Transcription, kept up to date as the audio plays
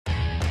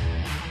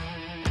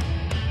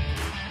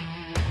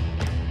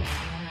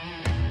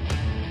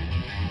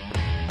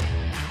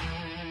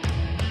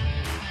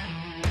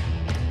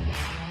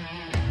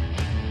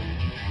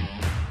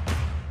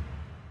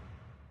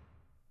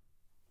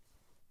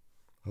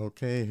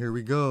Okay, here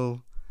we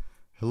go.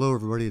 Hello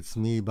everybody, it's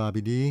me,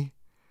 Bobby D.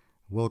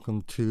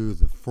 Welcome to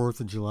the 4th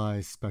of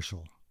July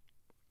special.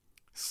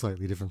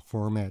 Slightly different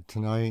format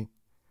tonight.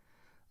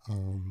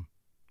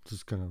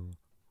 Just gonna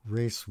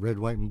race red,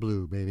 white, and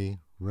blue, baby.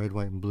 Red,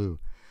 white, and blue.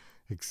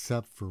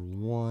 Except for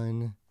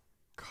one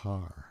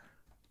car.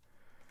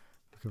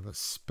 We have a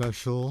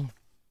special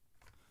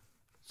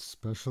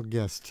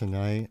guest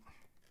tonight.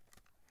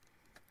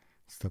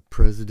 It's the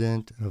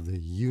President of the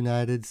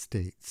United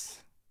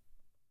States.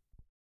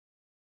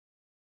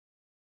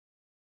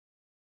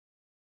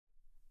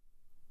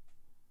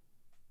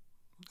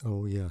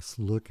 Oh yes,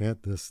 look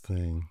at this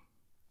thing.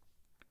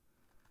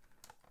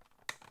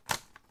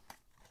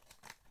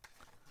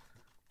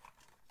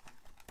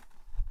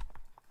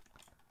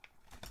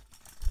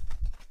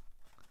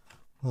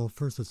 Well,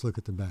 first let's look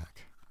at the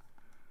back.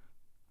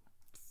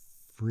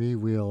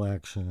 Freewheel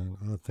action,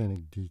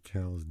 authentic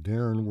decals,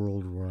 Daron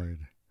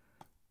Worldwide,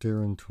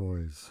 Daron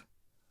Toys.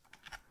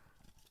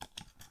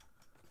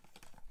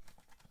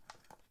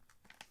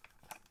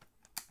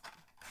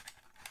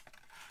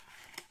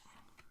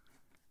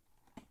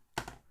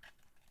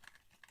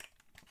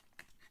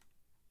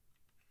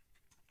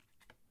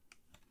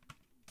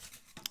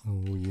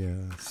 Oh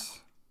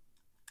yes.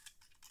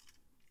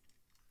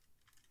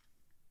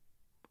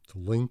 It's a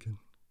Lincoln.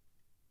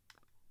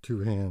 2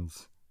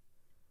 hands.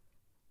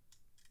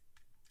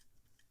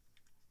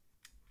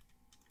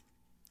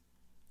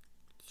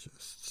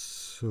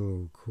 Just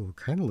so cool.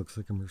 Kind of looks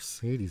like a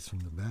Mercedes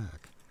from the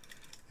back.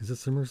 Is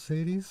this a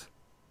Mercedes?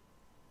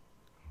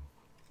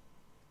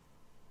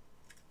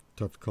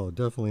 Tough to call.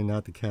 Definitely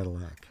not the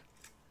Cadillac.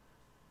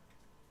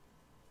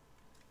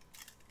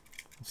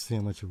 Let's see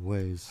how much it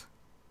weighs.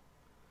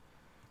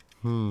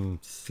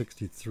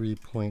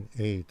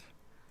 63.8.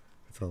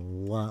 It's a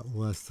lot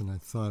less than I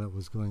thought it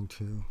was going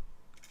to.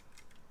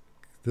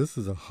 This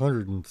is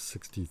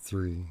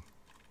 163.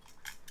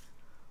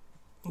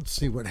 Let's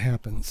see what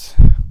happens.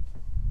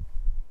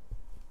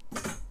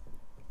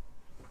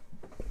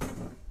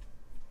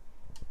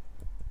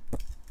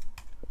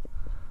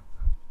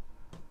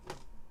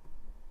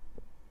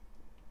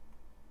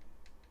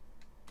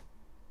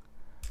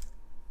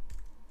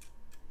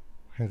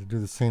 Had to do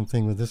the same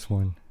thing with this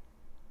one.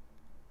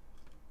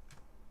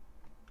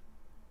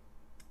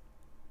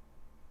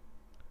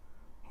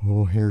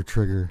 Oh, hair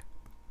trigger.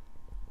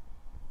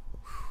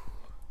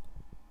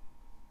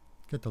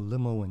 Got the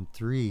limo in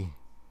 3.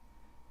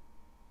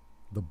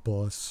 The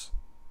bus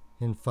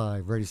in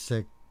 5. Ready,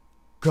 set,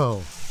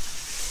 go.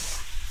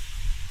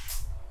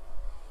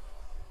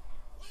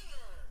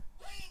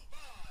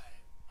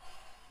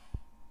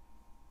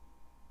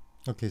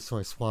 Okay, so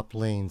I swapped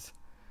lanes.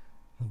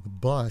 The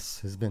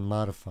bus has been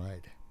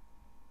modified,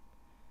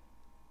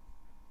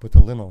 but the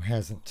limo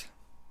hasn't.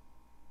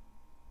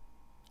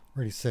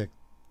 Ready, set,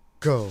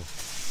 go.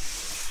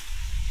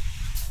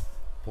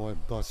 Boy,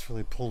 bus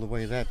really pulled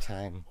away that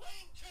time.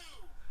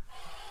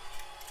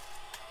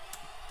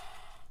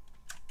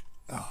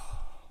 Oh,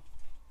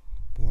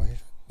 boy,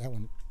 that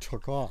one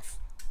took off.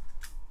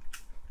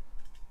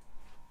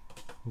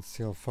 Let's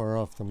see how far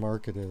off the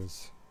mark it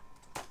is.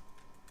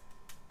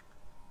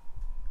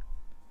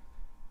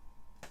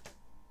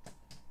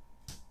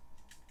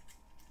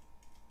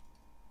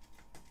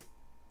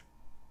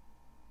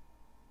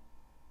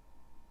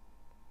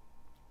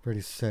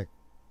 Ready, set,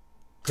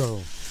 go.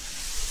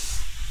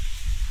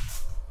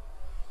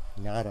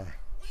 Nada.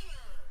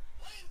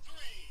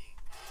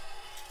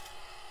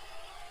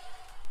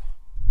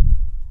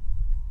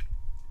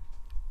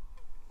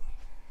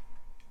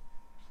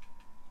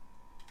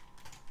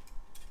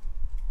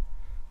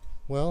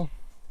 Well,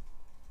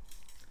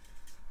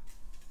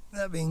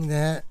 that being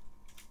that,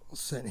 we'll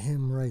set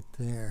him right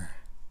there.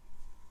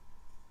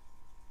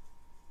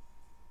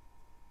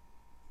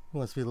 He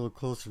wants to be a little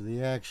closer to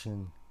the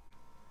action.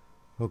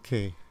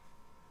 Okay,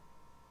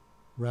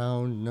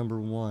 round number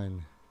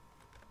 1.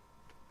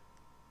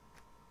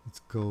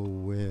 Let's go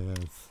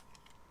with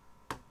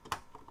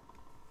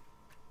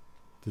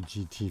the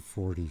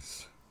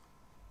GT40s.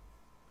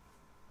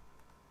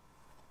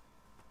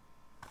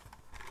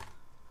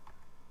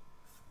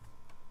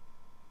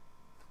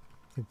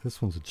 I think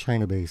this one's a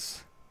China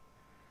base,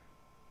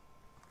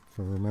 if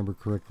I remember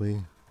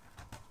correctly.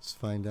 Let's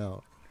find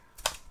out.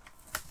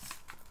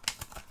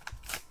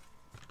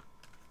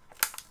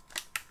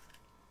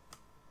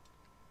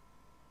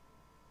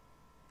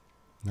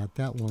 Not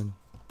that one.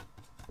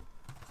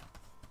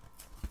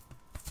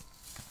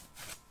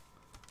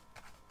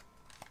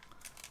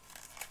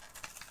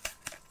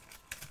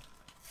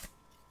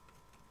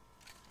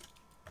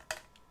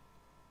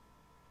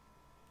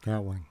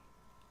 That one.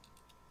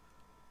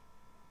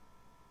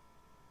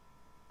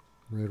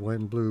 Red, white,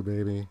 and blue,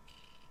 baby.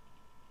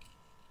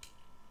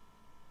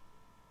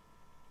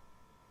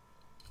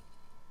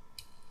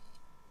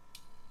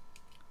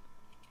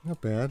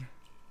 Not bad.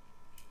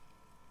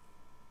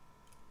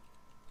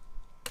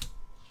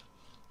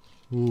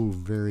 Ooh,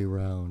 very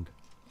round.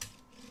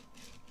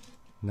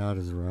 Not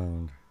as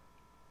round.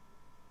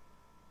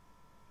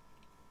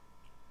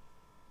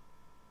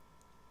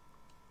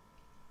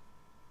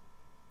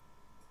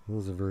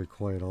 Those are very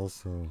quiet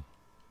also.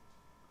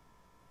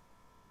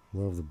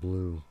 Love the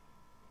blue.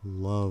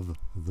 Love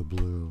the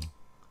blue.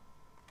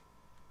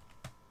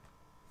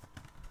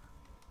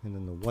 And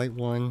then the white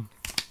one.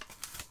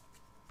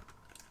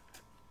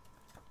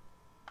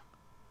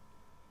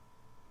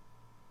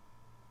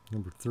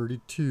 Number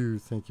 32,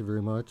 thank you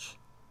very much.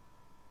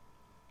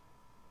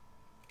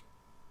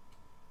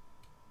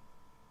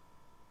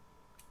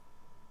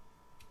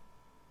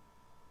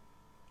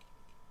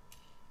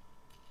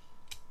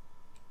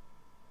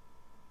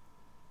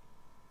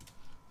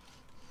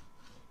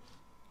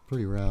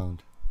 Pretty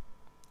round.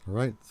 All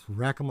right, let's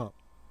rack them up.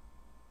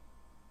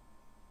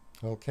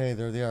 Okay,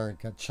 there they are.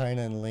 Got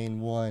China in lane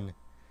 1,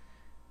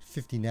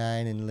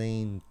 59 in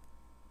lane,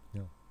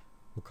 we'll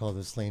call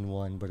this lane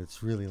 1, but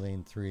it's really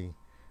lane 3.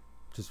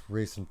 Just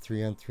racing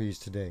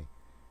 3-on-3s today.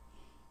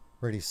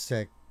 Ready,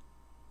 set,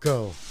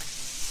 go.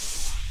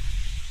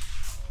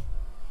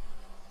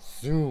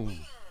 Zoom.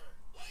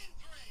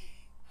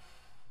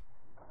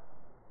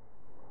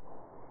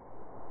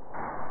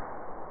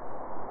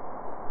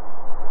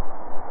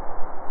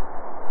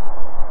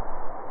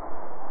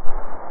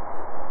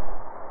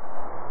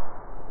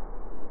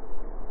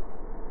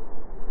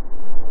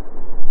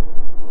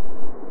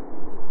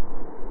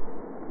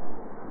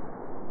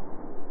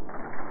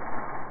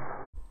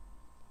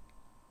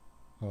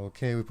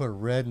 Okay, we put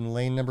red in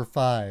lane number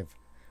 5.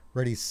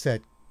 Ready,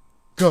 set,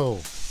 go.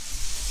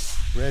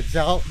 Red's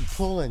out and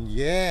pulling,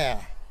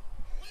 yeah.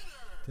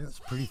 That's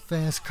a pretty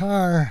fast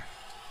car.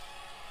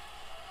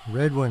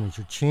 Red one is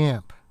your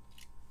champ.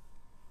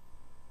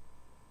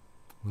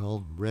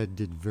 Well, red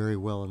did very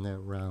well in that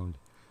round.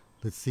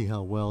 Let's see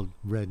how well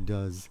red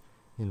does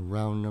in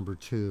round number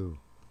 2.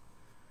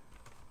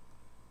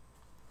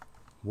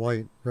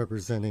 White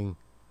representing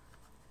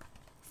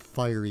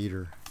Fire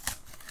Eater.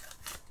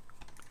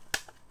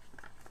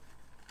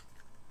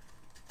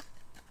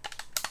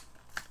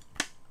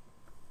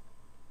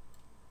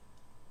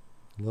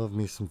 Love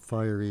me some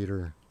Fire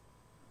Eater.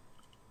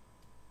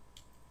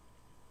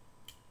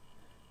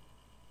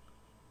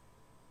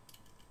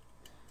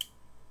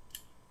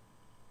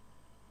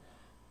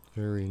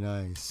 Very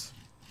nice.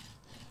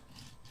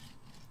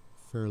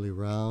 Fairly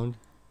round.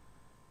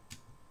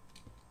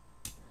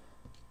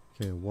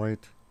 Okay,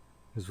 white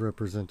is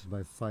represented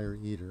by Fire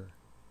Eater.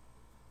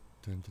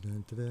 Dun, dun,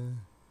 dun, dun,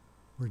 dun.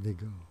 Where'd they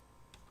go?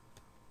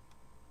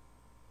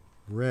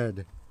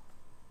 Red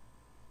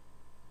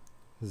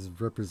is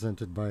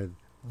represented by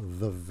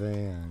the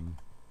van.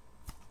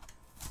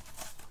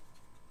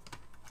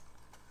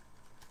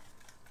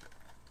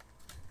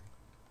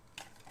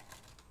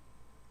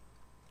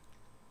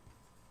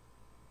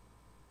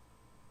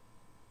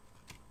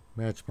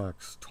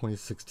 Matchbox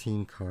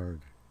 2016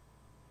 card.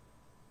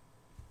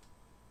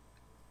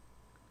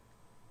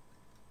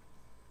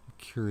 I'm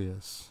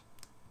curious.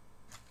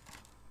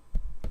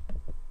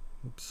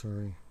 Oops,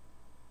 sorry.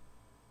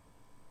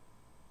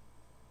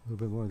 A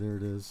little bit more, there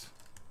it is.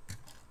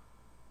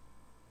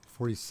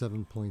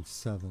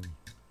 47.7.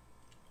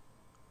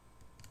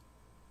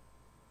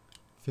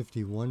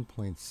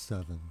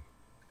 51.7.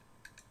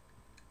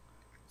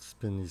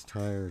 Spin these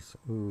tires.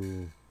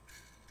 Ooh.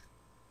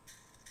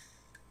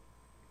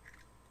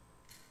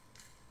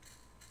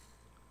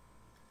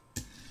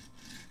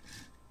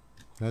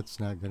 That's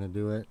not going to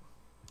do it.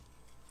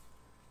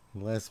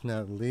 And last but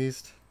not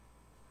least,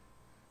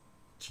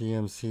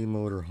 GMC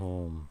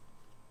Motorhome.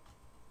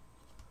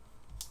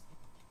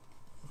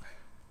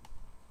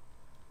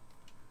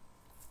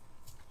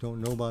 Don't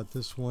know about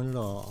this one at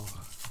all.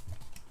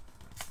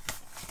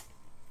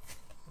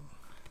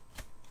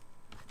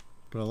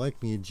 But I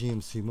like me a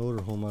GMC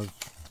Motorhome.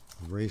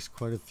 I've raced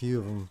quite a few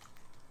of them.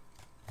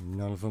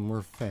 None of them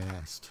were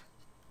fast.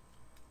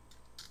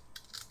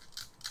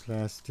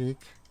 Plastic.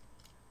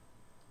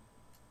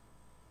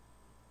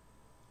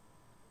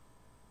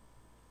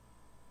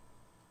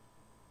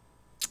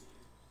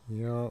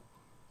 Yep.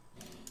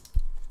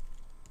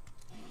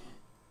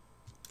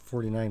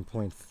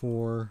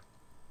 49.4.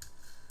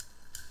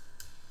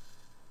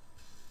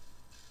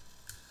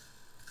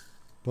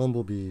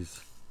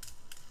 Bumblebees.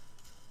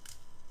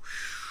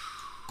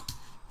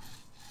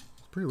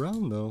 It's pretty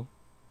round though.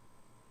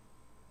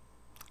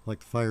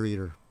 Like the Fire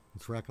Eater.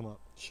 Let's rack them up.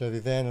 Chevy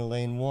van in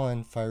lane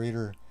 1, Fire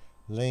Eater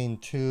lane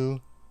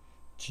 2,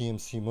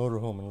 GMC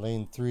Motorhome in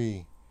lane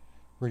 3.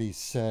 Ready,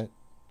 set,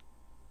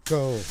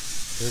 go.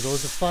 There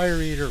goes the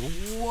Fire Eater.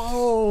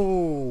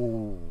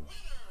 Whoa!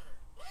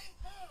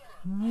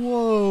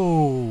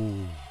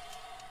 Whoa!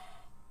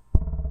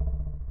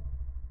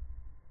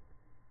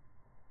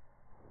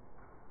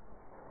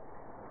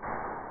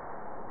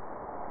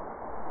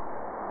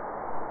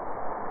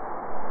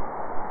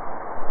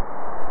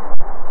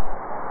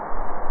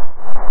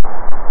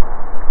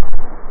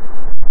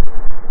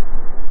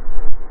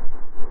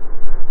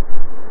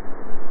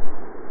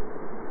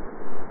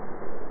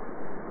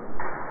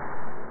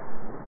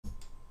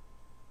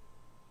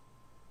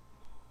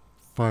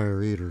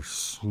 Fire Eater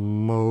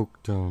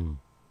smoked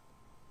them.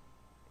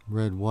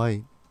 Red,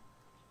 white.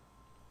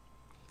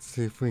 Let's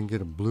see if we can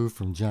get a blue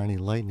from Johnny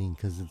Lightning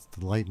because it's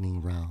the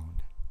lightning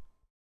round.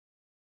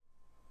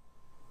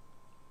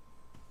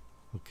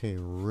 Okay,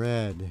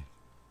 red.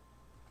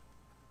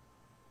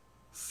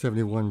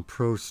 71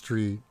 Pro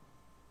Street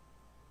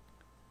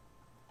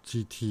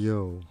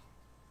GTO.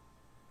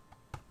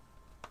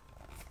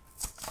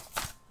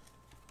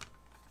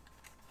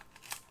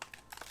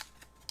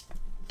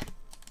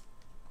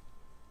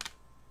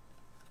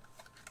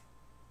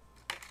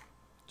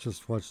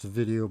 Just watched a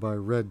video by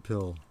Red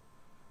Pill,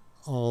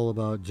 all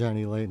about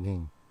Johnny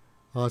Lightning.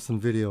 Awesome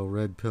video,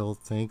 Red Pill.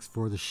 Thanks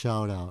for the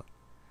shout out.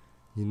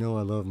 You know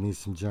I love me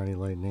some Johnny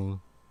Lightning.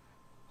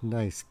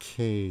 Nice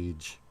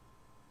cage.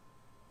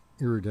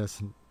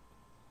 Iridescent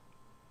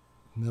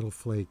metal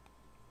flake.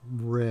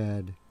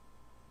 Red.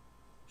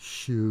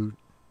 Shoot.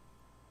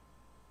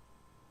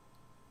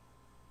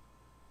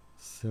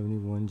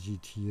 71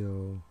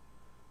 GTO.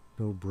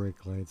 No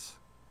brake lights.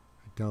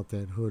 I doubt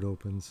that hood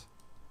opens.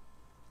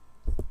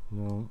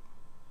 No,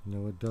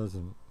 it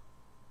doesn't.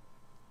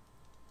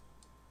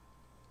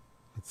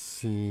 Let's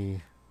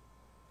see.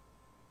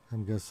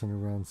 I'm guessing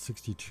around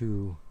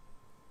 62.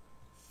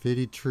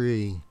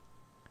 53.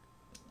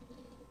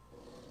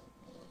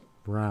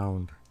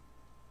 Brown.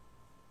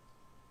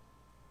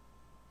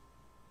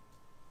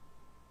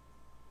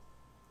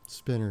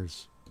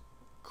 Spinners.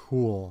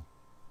 Cool.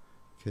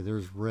 Okay,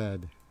 there's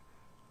red.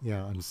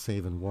 Yeah, I'm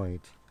saving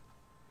white.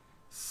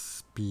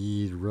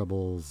 Speed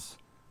Rebels.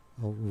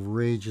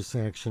 Outrageous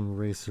Action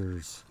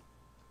Racers.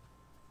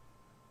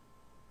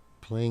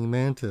 Playing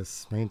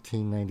Mantis,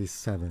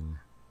 1997.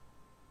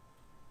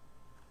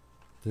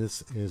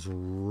 This is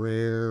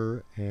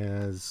rare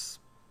as...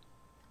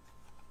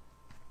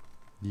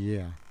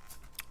 yeah,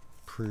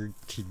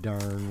 pretty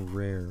darn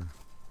rare.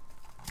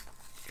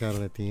 Got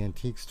it at the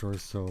antique store,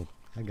 so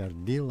I got a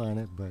deal on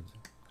it, but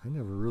I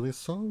never really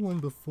saw one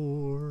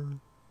before.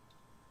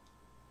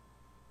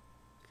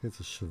 It's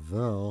a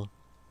Chevelle.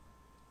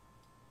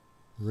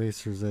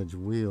 Racer's Edge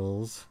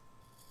wheels.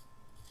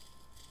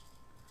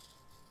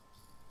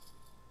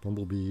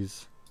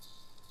 Bumblebees.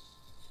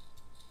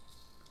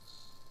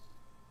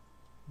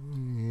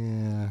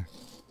 Yeah.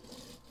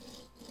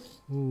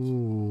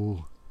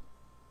 Ooh.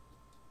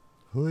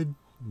 Hood?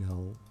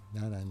 No,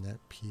 not on that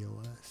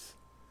POS.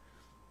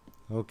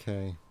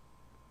 Okay.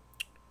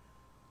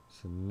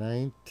 So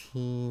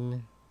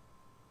 19...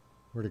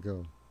 where'd it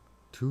go?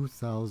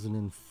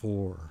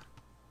 2004.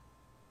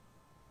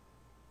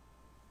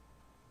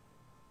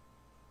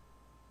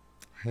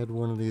 I had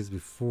one of these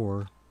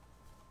before.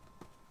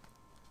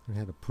 It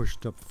had a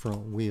pushed up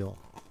front wheel.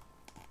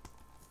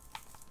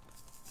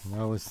 And I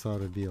always thought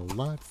it'd be a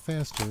lot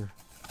faster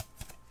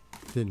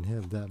if it didn't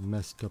have that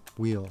messed up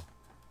wheel.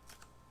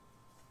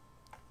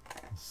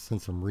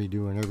 Since I'm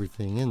redoing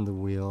everything in the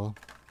wheel,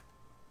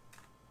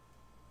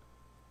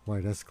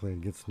 White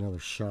Escalade gets another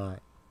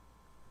shot.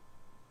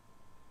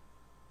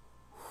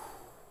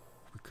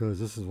 Because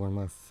this is one of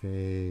my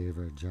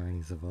favorite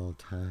Johnnies of all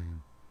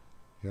time.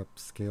 Yep,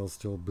 scale's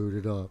still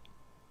booted up.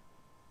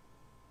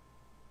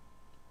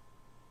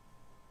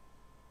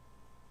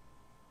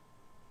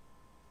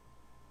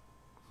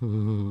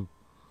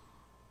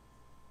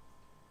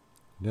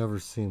 Never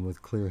seen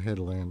with clear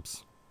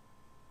headlamps.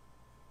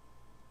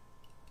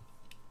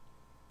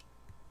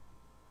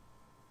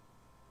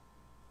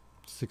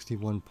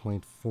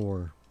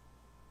 $61.4.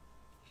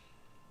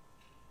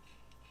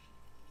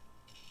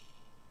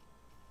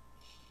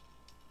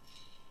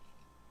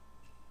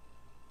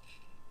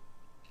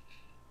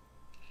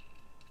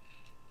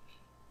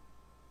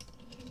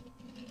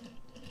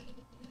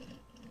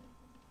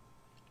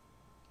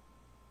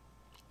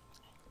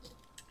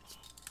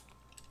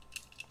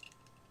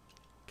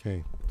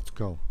 Okay, let's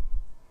go.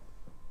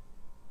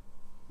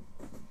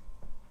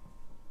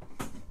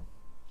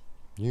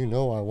 You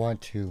know I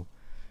want to.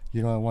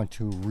 You know I want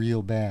to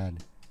real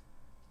bad.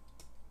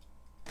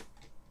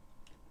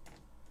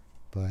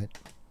 But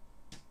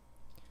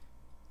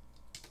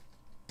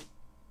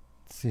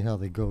let's see how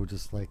they go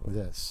just like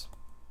this.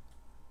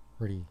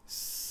 Ready,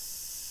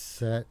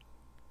 set,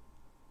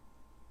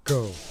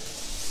 go.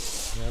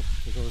 Yep,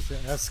 there goes the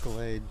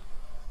Escalade.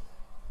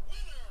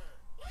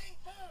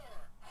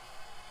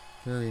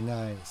 Very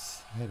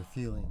nice. I had a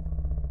feeling.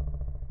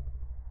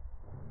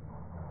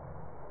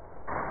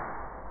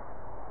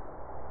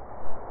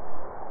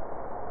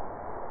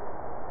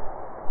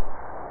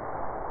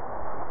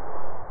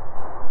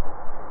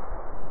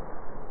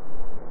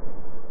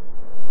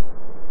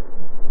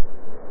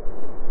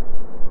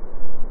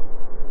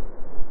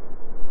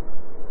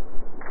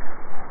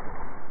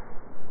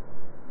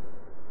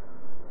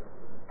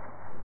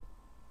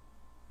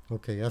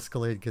 Okay,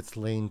 Escalade gets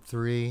lane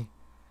 3.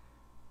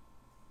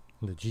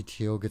 And the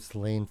GTO gets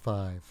lane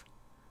 5.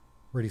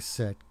 Ready,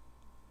 set,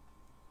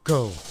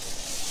 go.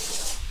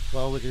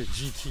 Wow, look at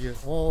GTO.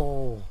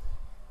 Oh.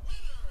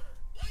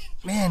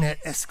 Man, that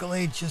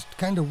Escalade just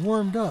kind of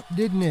warmed up,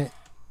 didn't it?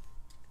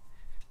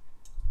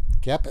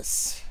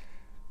 Gappus.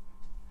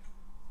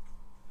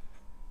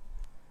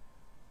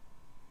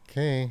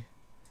 Okay.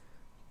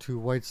 2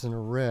 whites and a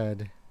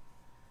red.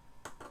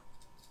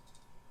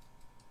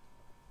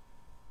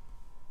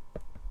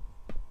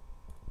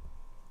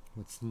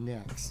 What's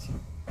next?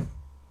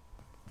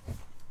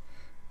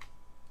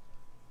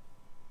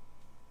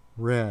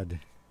 red.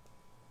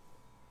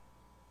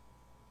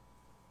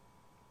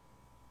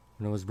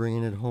 When I was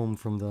bringing it home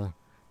from the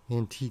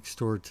antique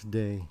store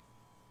today,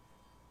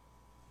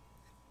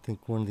 I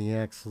think one of the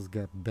axles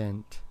got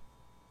bent.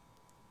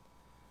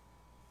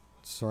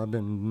 So I've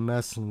been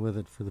messing with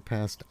it for the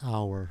past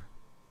hour,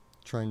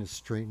 trying to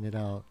straighten it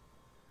out.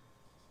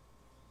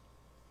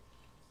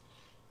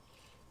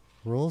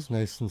 Rolls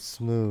nice and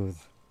smooth.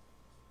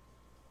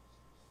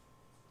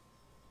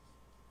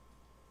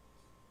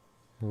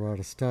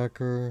 Mirada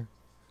Stalker.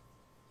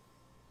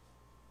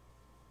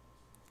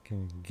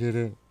 Can you get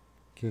it?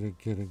 Get it,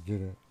 get it,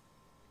 get it.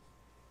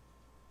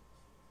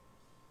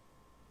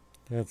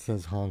 That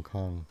says Hong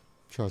Kong.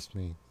 Trust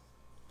me.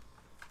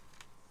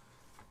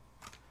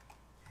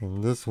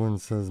 And this one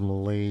says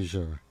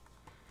Malaysia.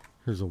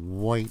 Here's a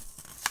white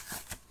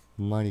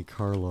Monte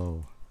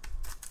Carlo.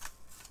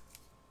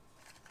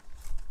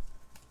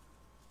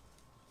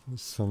 With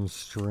some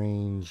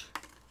strange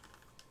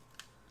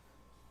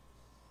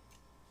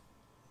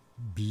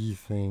bee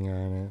thing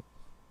on it.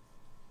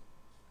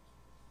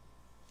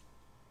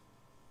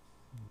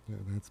 Yeah,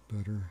 that's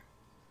better.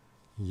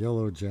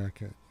 Yellow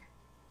jacket.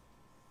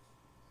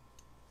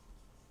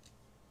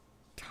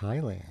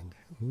 Thailand.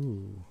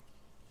 Ooh.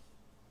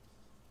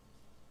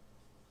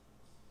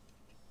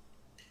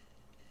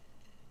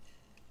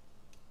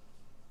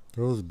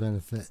 Those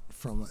benefit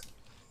from it.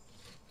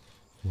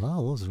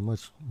 Wow, those are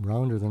much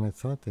rounder than I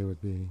thought they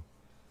would be.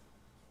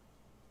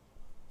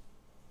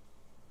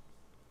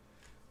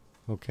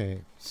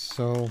 Okay,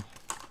 so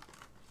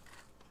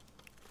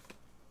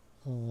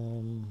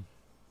on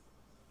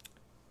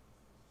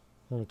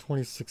a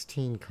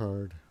 2016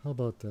 card, how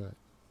about that?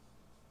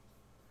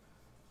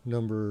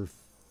 Number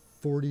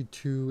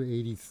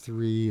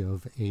 4283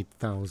 of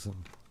 8,000.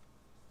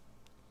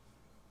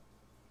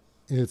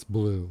 It's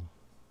blue.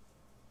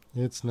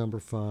 It's number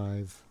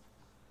 5.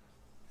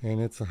 And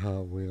it's a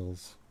Hot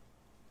Wheels.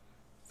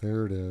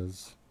 There it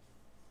is.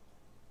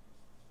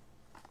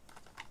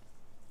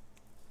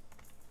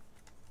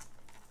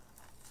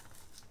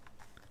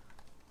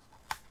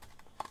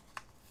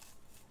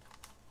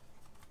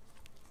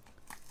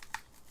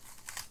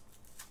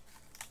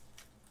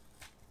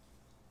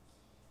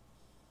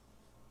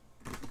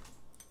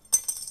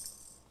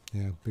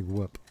 Yeah, big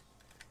whoop.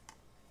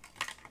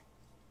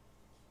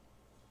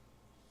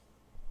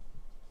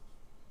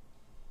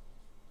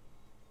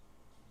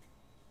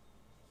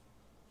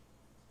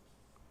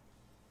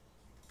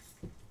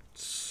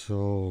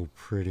 So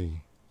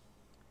pretty.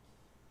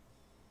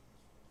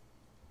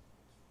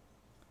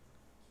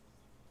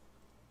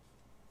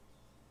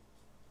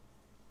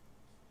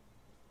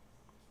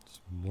 It's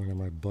one of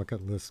my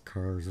bucket list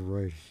cars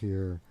right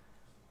here.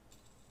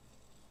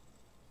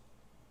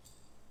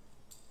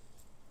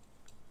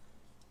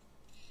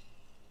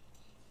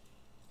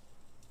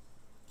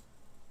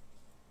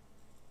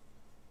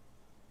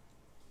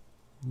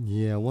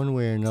 Yeah, one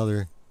way or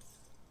another,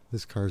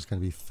 this car is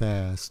going to be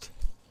fast.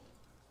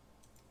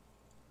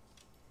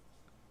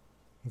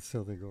 Let's see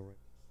how they go.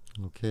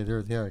 Right. Okay,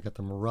 there they are. I got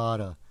the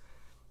Mirada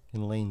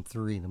in lane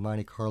 3, the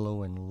Monte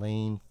Carlo in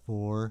lane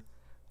 4,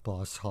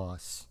 Boss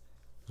Hoss,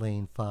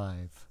 lane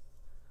 5.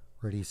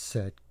 Ready,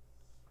 set,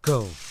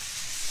 go.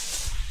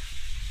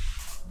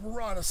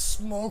 Mirada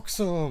smokes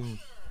them.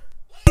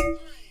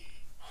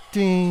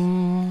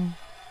 Ding.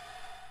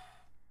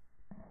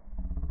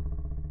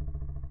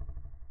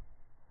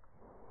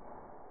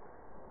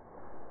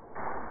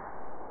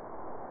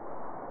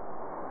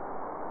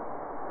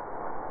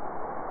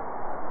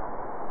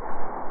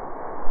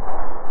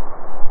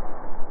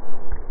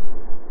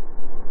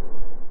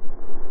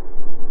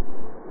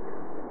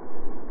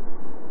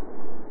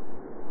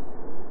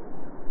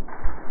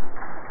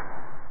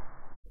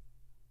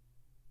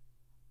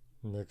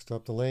 Next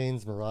up the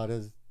lanes,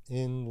 Mirada's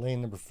in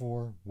lane number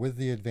 4 with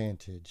the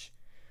advantage.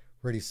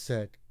 Ready,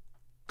 set,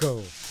 go.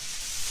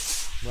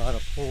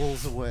 Mirada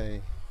pulls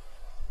away.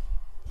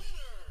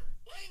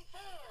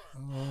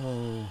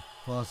 Oh,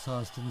 Boss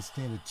Hoss didn't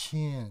stand a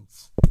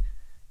chance.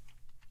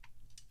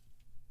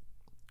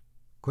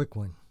 Quick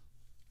one.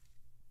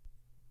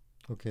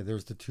 Okay,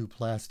 there's the two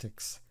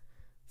plastics.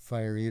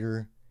 Fire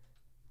Eater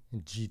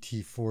and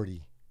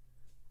GT40.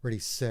 Ready,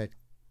 set,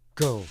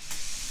 go.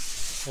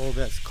 Oh,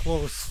 that's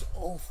close.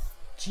 Oh,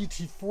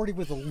 GT40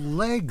 with the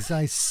legs.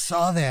 I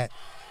saw that.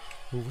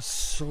 It was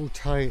so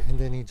tight, and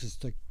then he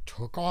just like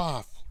took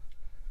off.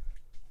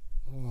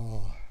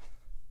 Oh.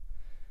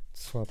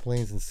 Swap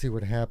lanes and see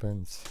what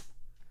happens.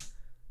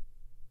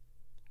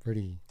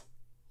 Ready.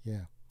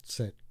 Yeah.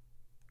 Set.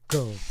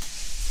 Go.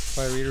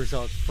 Fire Eater's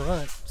out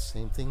front.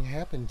 Same thing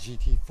happened.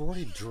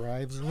 GT40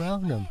 drives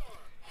around him.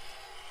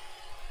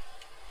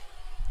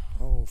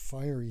 Oh,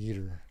 Fire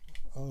Eater.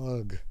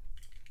 Ugh.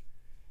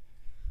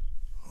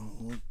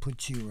 We'll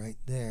put you right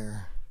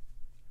there.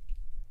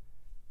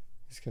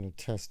 He's going to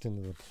test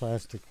into the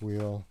plastic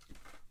wheel.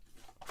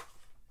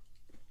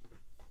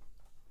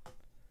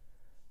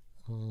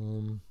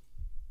 I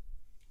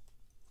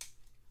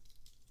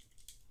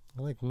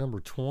like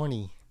number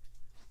 20.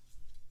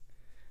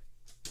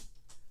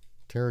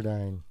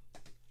 Pterodyne.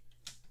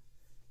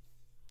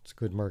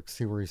 good mark.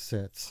 See where he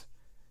sits.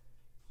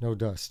 No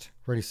dust.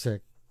 Ready,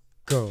 set,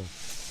 go.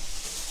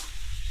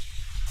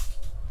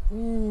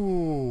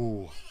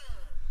 Ooh.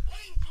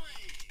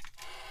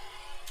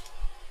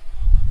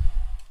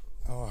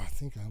 Oh, I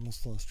think I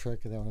almost lost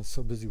track of that one. I was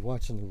so busy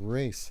watching the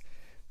race.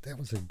 That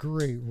was a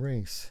great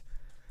race.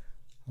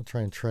 I'll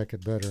try and track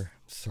it better.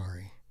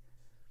 Sorry.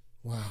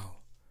 Wow.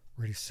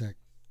 Ready, set,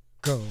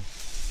 go.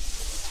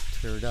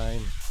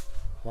 Pterodyne.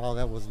 Wow,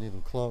 that wasn't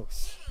even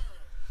close.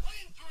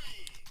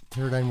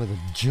 Pterodyne with a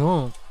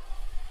jump.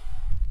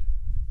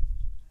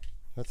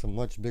 That's a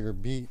much bigger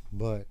beat,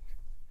 but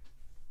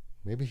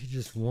maybe he's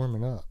just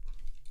warming up.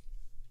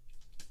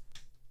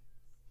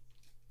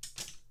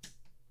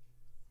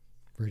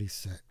 Ready,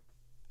 set,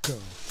 go.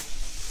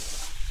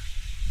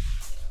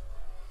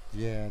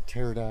 Yeah,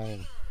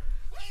 Pterodyne.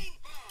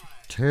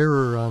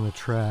 Terror on the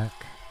track.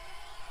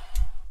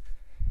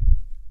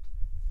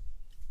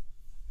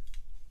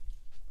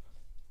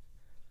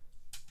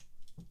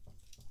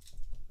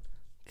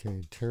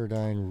 Okay,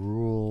 Pterodyne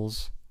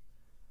rules.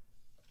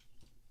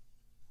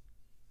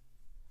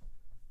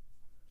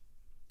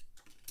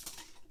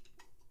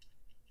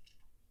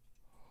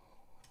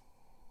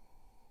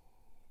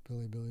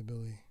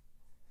 Billy.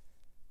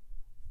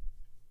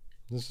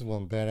 This is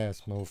one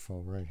badass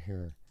mofo right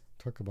here.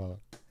 Talk about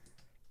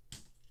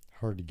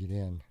hard to get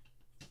in.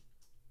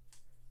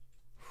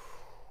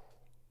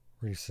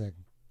 Ready, set,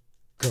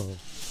 go.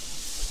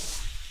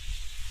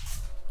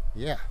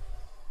 Yeah.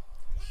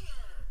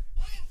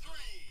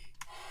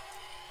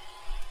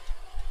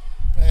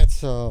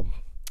 That's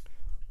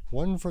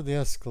one for the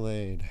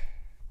Escalade.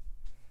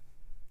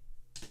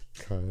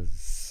 Because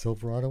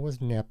Silverado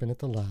was napping at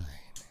the line.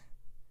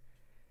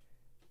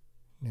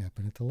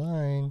 Napping at the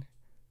line.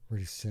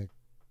 Ready, set,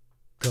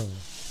 go.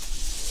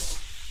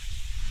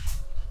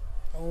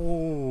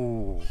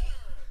 Oh.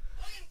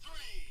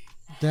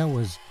 That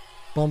was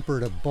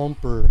bumper to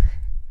bumper.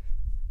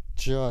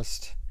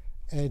 Just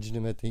edged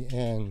him at the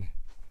end.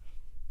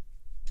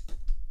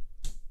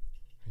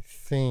 I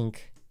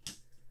think.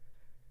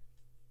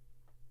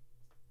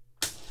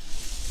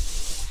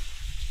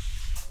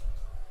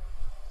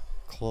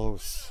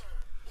 Close.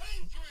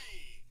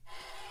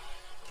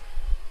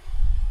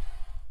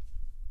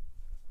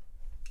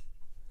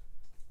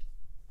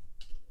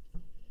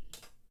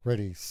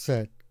 Ready,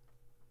 set,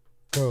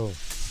 go.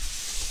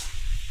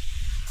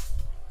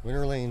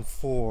 Winner lane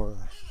 4.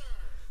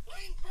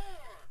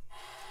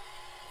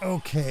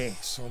 Okay,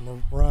 so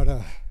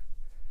Mirada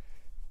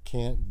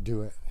can't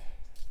do it.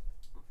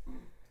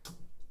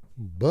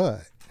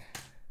 But,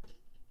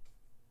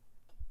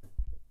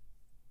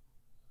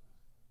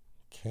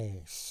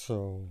 okay,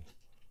 so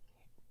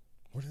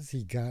what has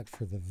he got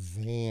for the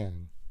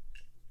van?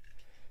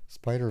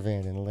 Spider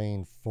van in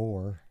lane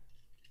 4.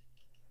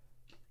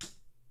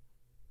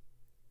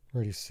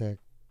 Ready, set,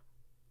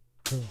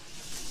 go.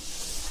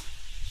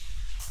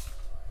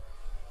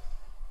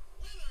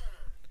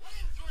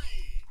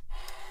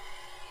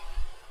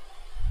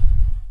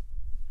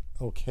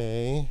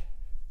 Okay.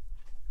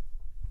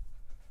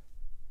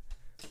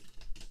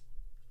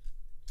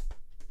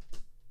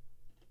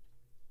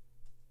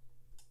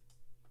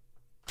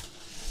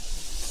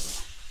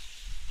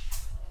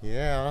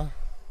 Yeah.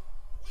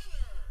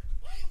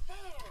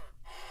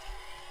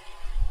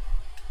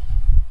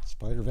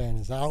 Spider van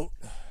is out.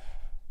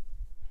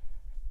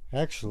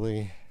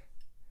 Actually,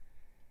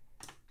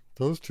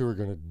 those two are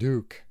going to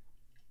duke.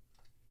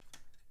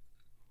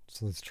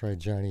 So let's try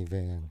Johnny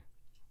Van.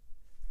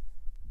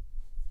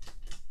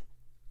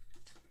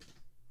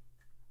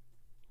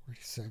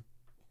 Ready, set.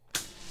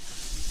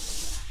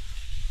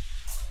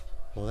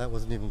 Well, that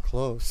wasn't even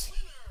close.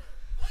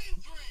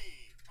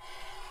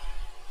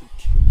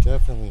 Okay,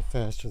 definitely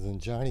faster than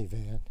Johnny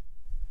Van.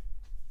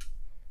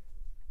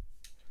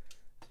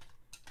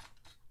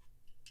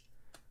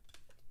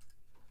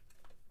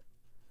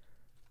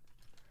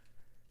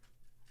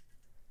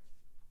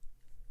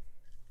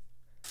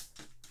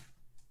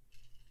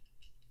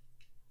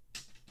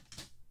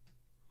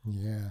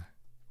 Yeah,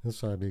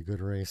 this ought to be a good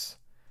race.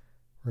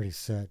 Ready,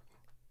 set.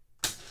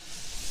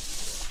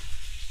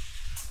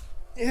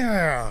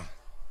 Yeah!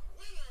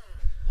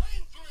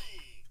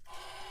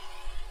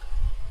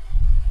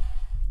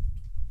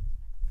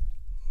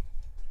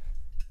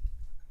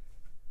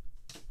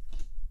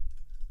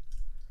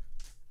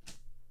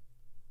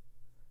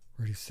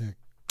 Ready, set.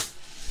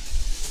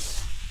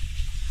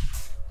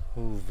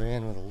 Ooh,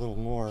 Van with a little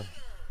more.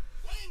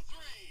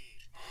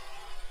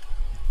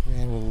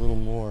 Van with a little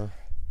more.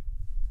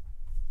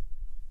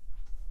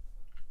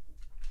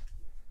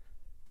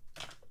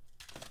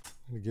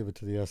 I'm going to give it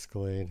to the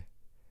Escalade.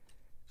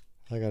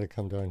 I got to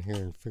come down here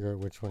and figure out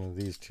which one of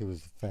these two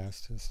is the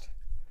fastest.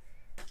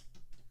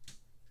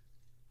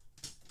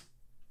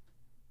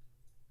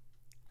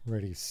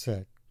 Ready,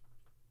 set,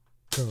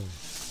 go.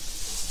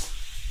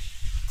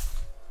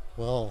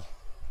 Well,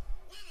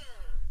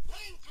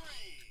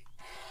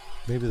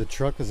 maybe the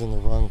truck is in the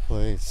wrong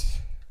place.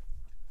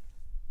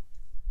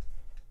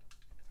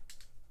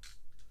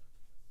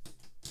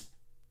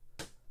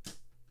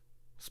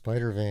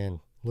 Spider van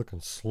looking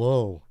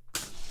slow.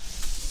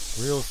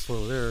 Real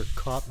slow there.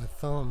 Caught my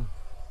thumb.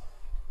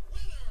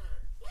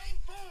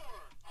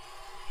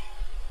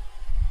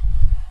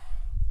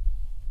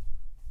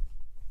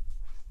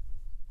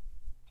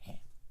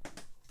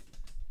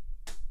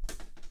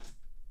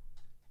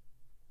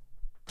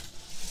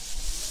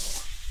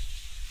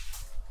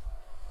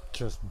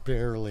 Just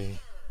barely.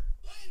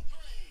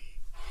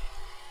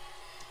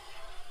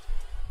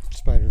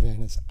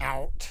 Spider-Man is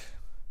out.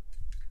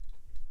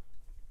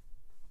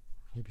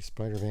 Maybe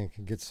Spider-Man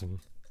can get some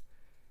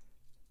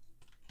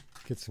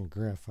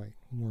graphite,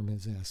 warm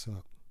his ass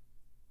up.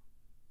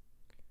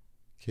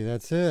 Okay,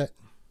 that's it.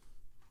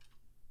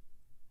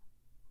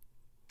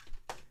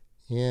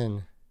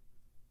 In.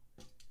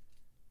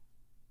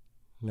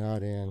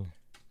 Not in.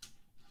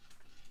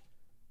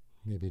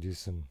 Maybe do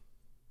some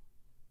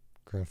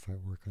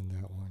graphite work on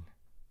that one.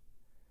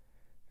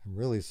 I'm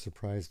really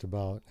surprised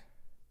about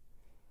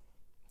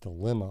the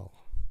limo,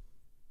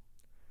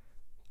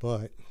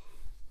 but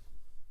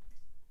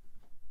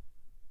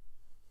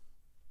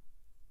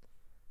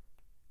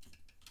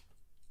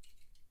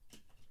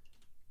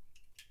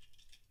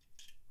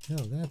no,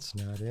 that's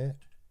not it.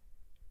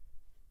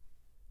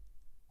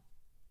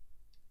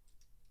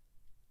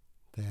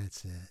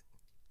 That's it.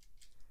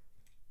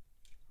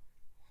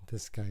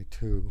 This guy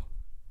too.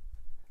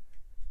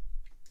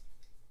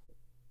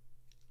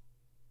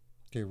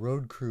 Okay,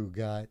 road crew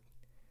got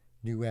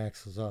new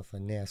axles off a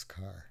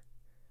NASCAR.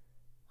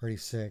 Ready,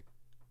 set,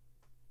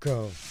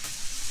 go.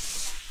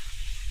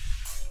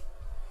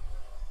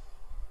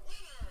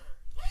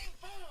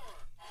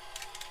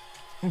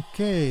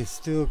 Okay,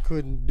 still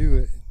couldn't do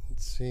it.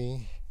 Let's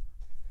see.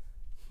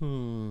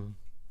 Okay,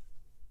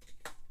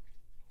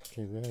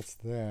 that's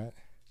that.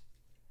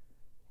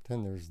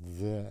 Then there's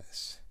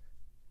this.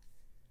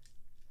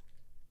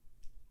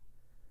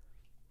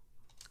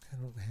 I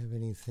don't have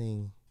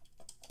anything.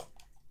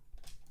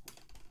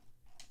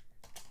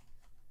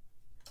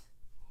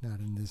 Not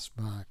in this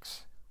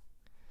box.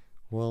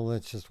 Well,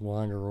 let's just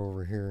wander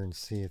over here and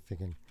see if they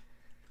can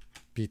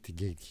beat the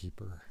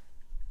gatekeeper.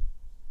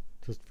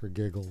 Just for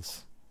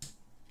giggles.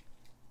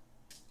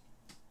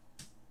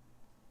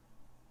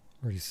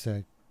 Ready,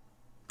 set.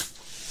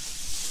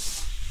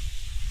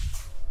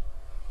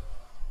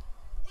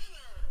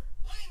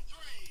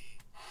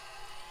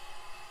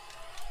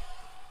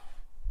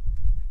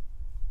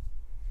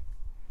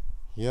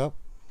 Yep.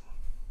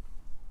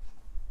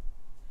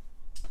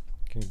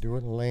 Can you do it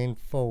in lane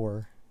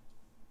 4?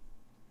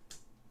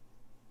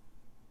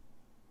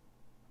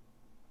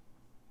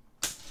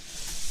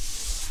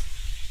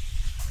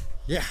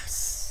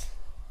 Yes!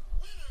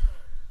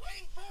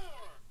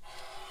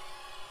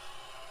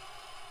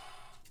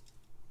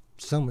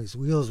 Somebody's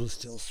wheels was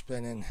still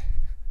spinning.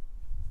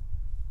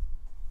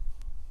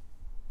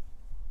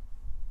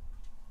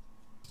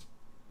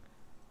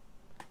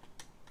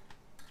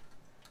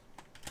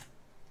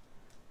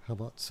 How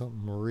about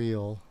something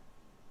real?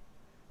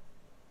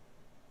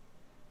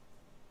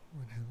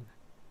 What happened?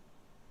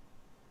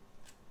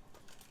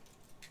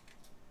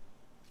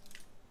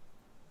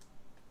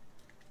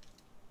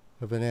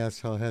 I've been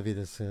asked how heavy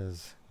this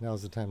is.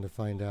 Now's the time to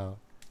find out.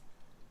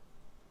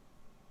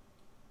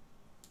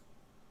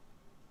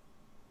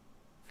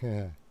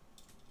 Yeah.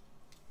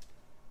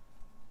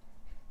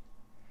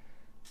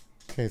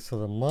 Okay, so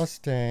the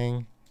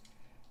Mustang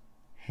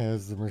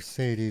has the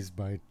Mercedes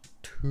by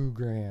 2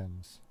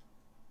 grams.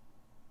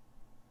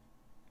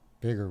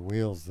 Bigger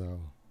wheels though.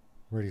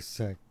 Ready,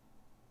 set,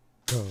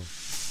 go.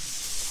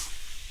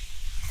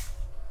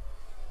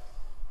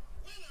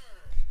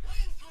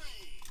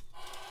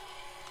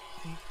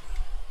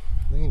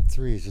 Lane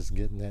 3 is just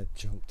getting that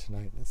jump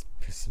tonight. That's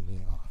pissing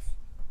me off.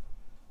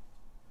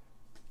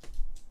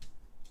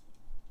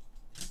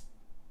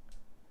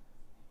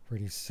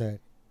 Ready, set.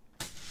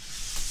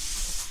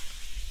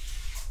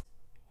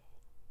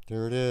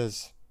 There it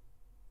is.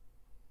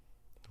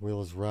 The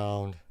wheel is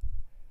round.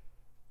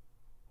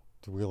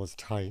 The wheel is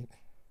tight.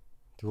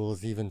 The wheel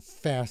is even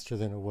faster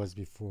than it was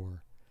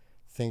before.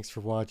 Thanks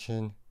for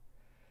watching.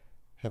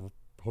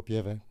 Hope you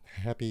have a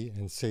happy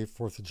and safe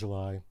 4th of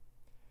July.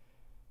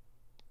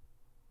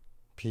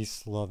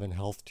 Peace, love, and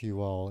health to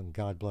you all, and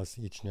God bless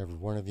each and every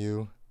one of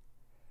you.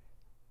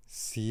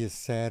 See you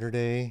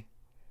Saturday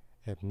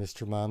at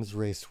Mr. Mom's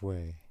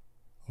Raceway.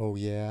 Oh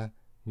yeah,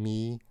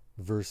 me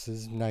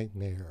versus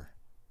Nightmare.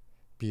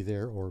 Be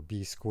there or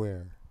be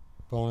square.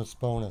 Bonus,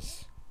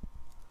 bonus.